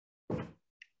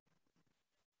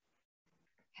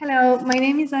Hello, my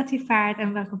name is Atefeh Fard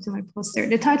and welcome to my poster.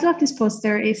 The title of this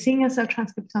poster is Single-Cell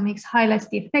Transcriptomics Highlights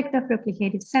the Effect of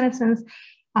Replicative Senescence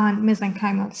on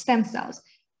Mesenchymal Stem Cells.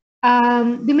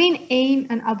 The main aim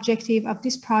and objective of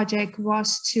this project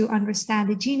was to understand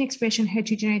the gene expression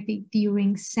heterogeneity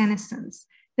during senescence.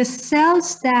 The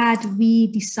cells that we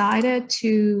decided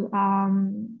to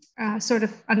sort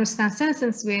of understand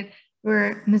senescence with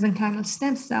were mesenchymal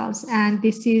stem cells. And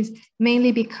this is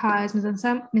mainly because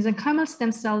mesenchymal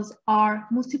stem cells are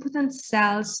multipotent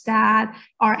cells that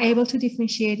are able to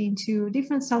differentiate into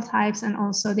different cell types, and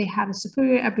also they have a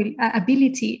superior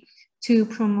ability to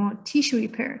promote tissue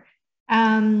repair.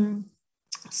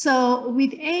 So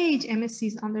with age,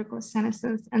 MSCs undergo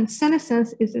senescence, and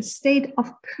senescence is a state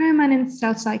of permanent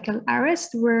cell cycle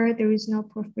arrest where there is no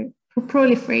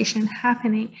proliferation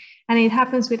happening, and it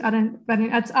happens with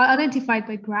it's identified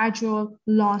by gradual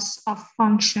loss of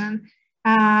function.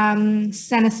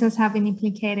 Senescence have been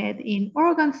implicated in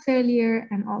organ failure,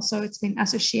 and also it's been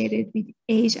associated with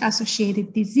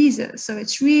age-associated diseases. So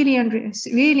it's really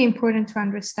important to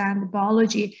understand the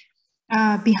biology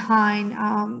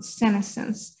behind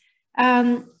senescence.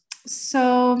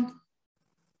 So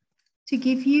to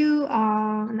give you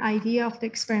an idea of the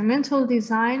experimental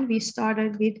design, we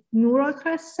started with neural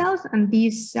crest cells, and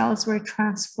these cells were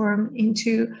transformed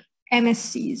into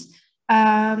MSCs.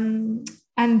 And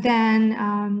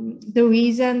then the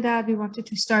reason that we wanted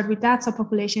to start with that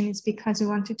subpopulation is because we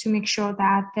wanted to make sure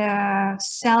that the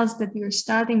cells that we were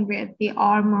starting with, they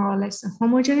are more or less a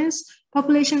homogeneous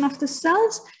population of the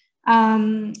cells.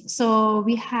 So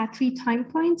we had 3 time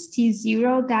points: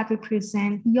 T0 that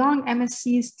represent young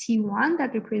MSCs, T1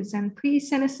 that represent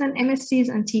pre-senescent MSCs,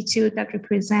 and T2 that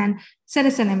represent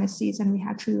senescent MSCs, and we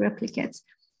had 3 replicates.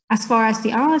 As far as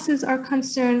the analysis are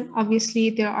concerned,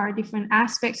 obviously there are different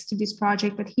aspects to this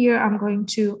project, but here I'm going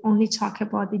to only talk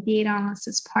about the data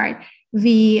analysis part.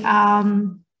 We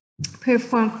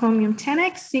performed chromium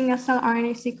 10x single cell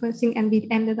RNA sequencing, and we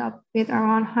ended up with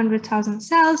around 100,000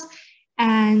 cells.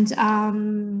 And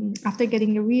after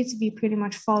getting the reads, we pretty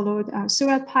much followed a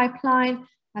Surrott pipeline,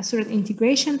 a Surrott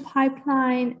integration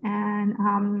pipeline, and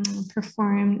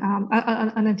performed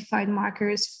identified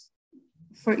markers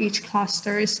for each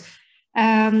clusters.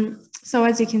 So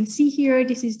as you can see here,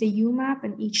 this is the U map,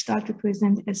 and each dot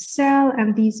represents a cell,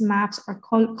 and these maps are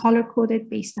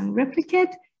color-coded based on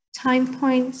replicate, time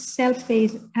point, cell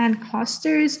phase, and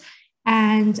clusters.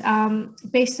 And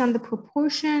based on the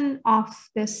proportion of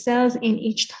the cells in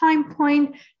each time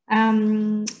point,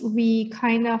 we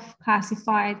kind of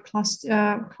classified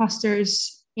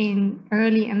clusters in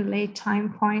early and late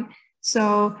time point.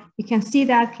 So you can see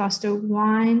that cluster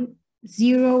 1,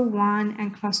 0, 1,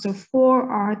 and cluster 4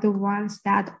 are the ones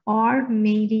that are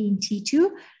mainly in T2,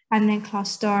 and then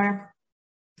cluster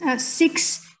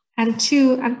 6 and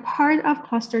 2 and part of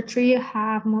cluster 3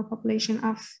 have more population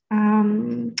of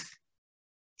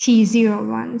T0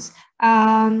 ones.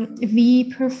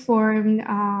 We performed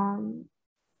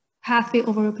pathway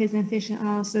overrepresentation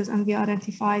analysis, and we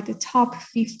identified the top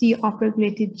 50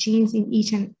 upregulated genes in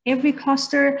each and every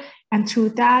cluster. And through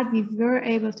that, we were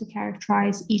able to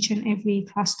characterize each and every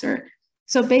cluster.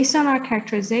 So based on our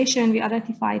characterization, we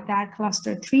identified that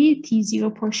cluster 3,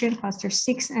 T0 portion, cluster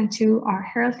 6 and 2 are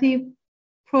healthy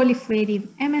proliferative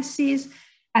MSCs.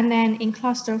 And then in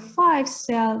cluster 5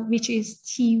 cell, which is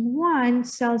T1,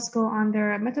 cells go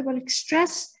under metabolic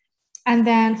stress, and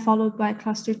then followed by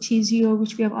cluster T0,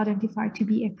 which we have identified to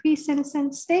be a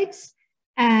pre-senescent states.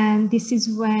 And this is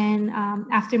when,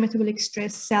 after metabolic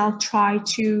stress, cell try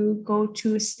to go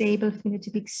to a stable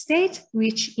phenotypic state,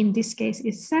 which in this case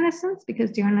is senescence,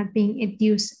 because they are not being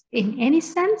induced in any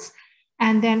sense.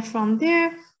 And then from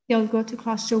there, they'll go to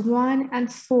cluster 1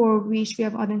 and 4, which we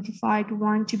have identified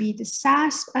 1 to be the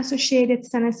SASP-associated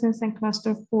senescence, and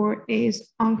cluster 4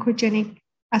 is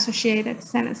oncogenic-associated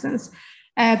senescence.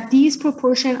 These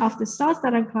proportion of the cells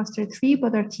that are in cluster 3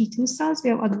 but are T2 cells,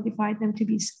 we have identified them to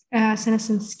be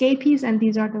senescent scapies, and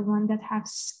these are the ones that have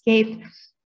scaped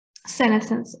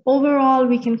senescence. Overall,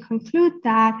 we can conclude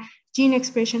that gene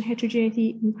expression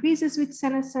heterogeneity increases with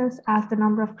senescence as the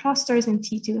number of clusters in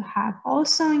T2 have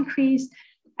also increased.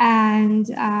 And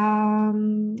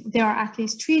there are at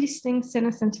least 3 distinct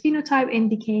senescent phenotypes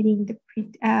indicating the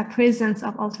presence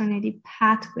of alternative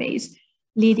pathways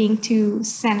leading to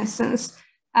senescence.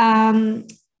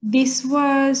 This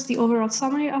was the overall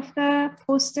summary of the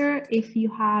poster. If you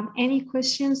have any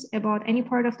questions about any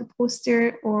part of the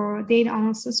poster or data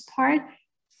analysis part,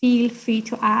 feel free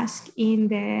to ask in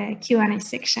the Q&A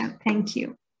section. Thank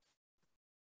you.